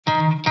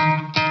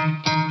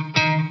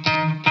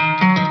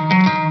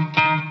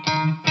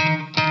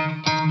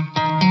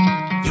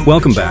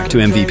Welcome back to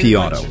MVP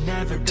Auto.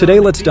 Today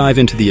let's dive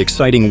into the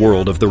exciting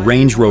world of the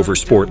Range Rover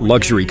Sport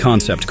luxury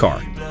concept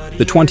car.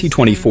 The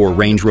 2024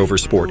 Range Rover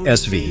Sport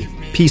SV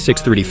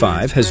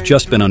P635 has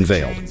just been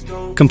unveiled,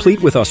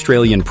 complete with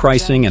Australian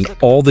pricing and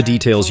all the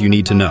details you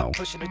need to know.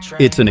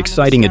 It's an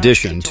exciting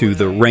addition to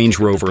the Range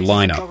Rover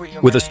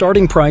lineup. With a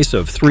starting price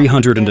of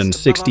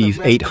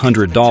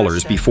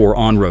 $360,800 before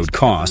on-road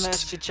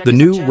costs, the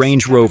new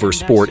Range Rover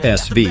Sport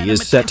SV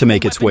is set to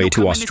make its way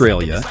to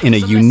Australia in a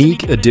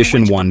unique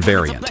Edition 1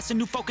 variant.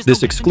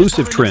 This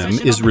exclusive trim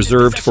is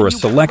reserved for a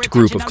select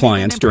group of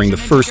clients during the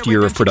first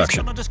year of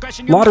production.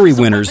 Lottery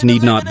winners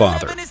need not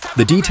bother.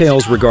 The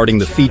details regarding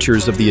the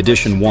features of the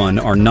Edition 1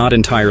 are not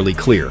entirely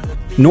clear,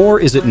 nor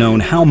is it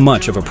known how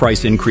much of a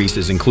price increase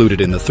is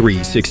included in the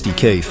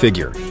 $360K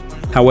figure.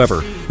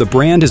 However, the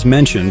brand has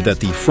mentioned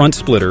that the front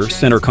splitter,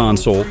 center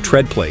console,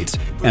 tread plates,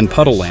 and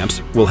puddle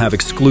lamps will have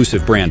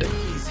exclusive branding.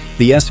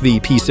 The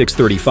SV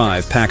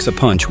P635 packs a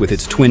punch with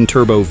its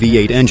twin-turbo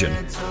V8 engine,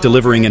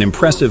 delivering an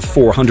impressive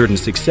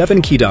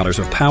 467 kg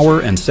of power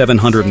and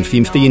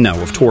 750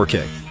 Nm of torque.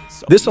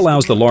 This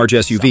allows the large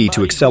SUV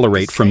to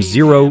accelerate from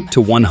 0 to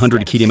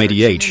 100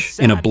 km/h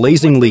in a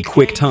blazingly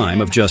quick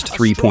time of just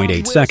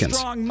 3.8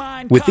 seconds.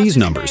 With these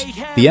numbers,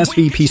 the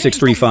SV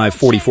P635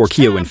 44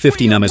 kg and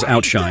 50 Nm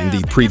outshine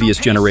the previous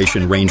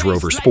generation Range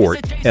Rover Sport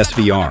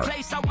SVR.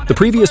 The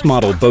previous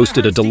model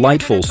boasted a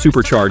delightful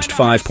supercharged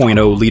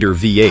 5.0-liter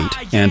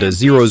V8 and a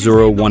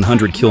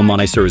 0-100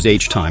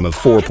 km/h time of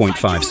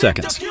 4.5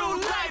 seconds.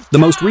 The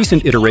most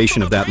recent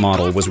iteration of that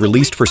model was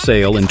released for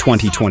sale in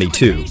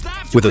 2022,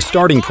 with a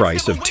starting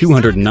price of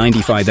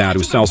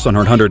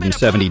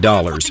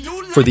 $295,770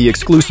 for the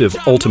exclusive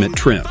Ultimate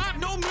trim.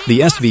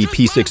 The SV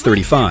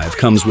P635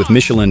 comes with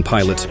Michelin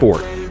Pilot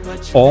Sport,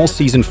 all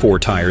Season 4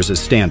 tires as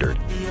standard,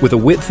 with a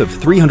width of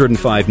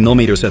 305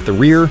 mm at the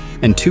rear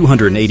and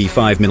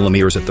 285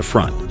 mm at the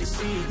front.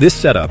 This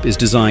setup is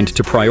designed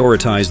to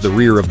prioritize the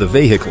rear of the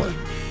vehicle,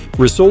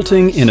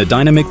 resulting in a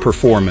dynamic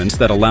performance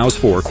that allows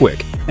for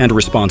quick and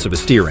responsive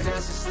steering.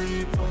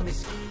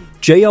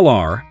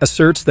 JLR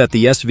asserts that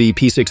the SV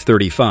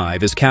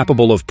P635 is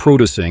capable of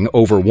producing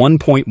over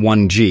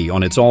 1.1 G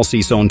on its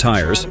all-season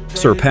tires,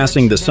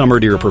 surpassing the summer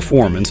deer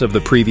performance of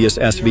the previous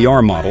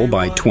SVR model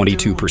by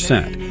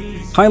 22%.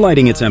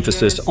 Highlighting its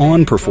emphasis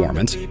on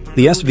performance,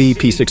 the SV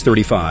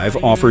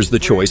P635 offers the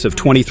choice of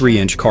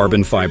 23-inch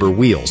carbon fiber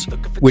wheels,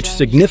 which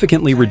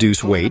significantly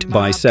reduce weight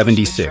by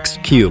 76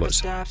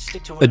 kilos.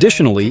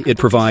 Additionally, it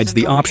provides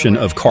the option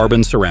of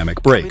carbon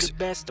ceramic brakes,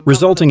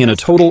 resulting in a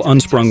total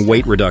unsprung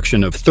weight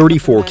reduction of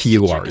 34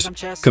 kilos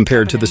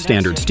compared to the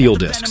standard steel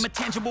discs.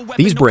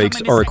 These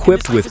brakes are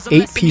equipped with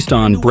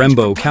 8-piston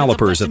Brembo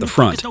calipers at the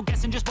front.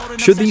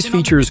 Should these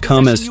features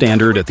come as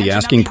standard at the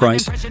asking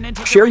price?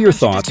 Share your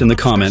thoughts in the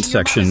comments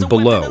section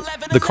below.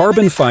 The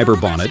carbon fiber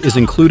bonnet is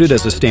included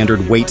as a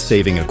standard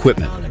weight-saving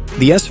equipment.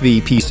 The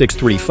SV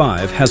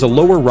P635 has a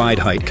lower ride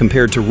height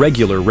compared to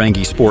regular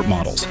Range Sport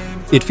models.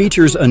 It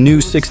features a new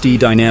 6D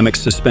dynamic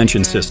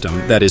suspension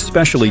system that is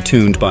specially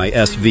tuned by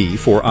SV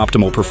for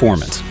optimal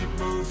performance.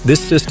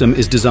 This system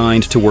is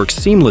designed to work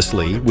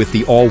seamlessly with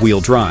the all-wheel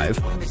drive,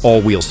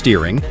 all-wheel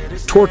steering,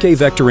 torque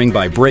vectoring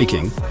by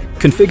braking,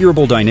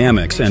 configurable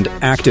dynamics, and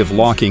active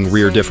locking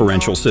rear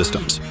differential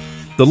systems.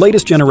 The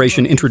latest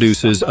generation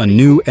introduces a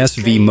new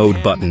SV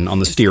mode button on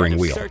the steering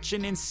wheel.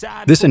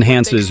 This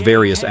enhances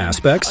various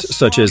aspects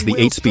such as the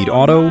 8-speed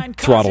auto,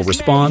 throttle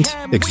response,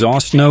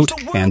 exhaust note,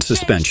 and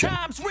suspension.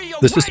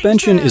 The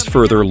suspension is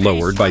further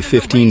lowered by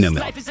 15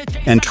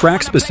 mm, and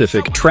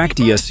track-specific track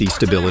DSC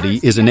stability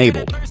is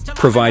enabled,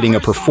 providing a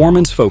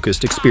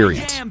performance-focused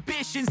experience.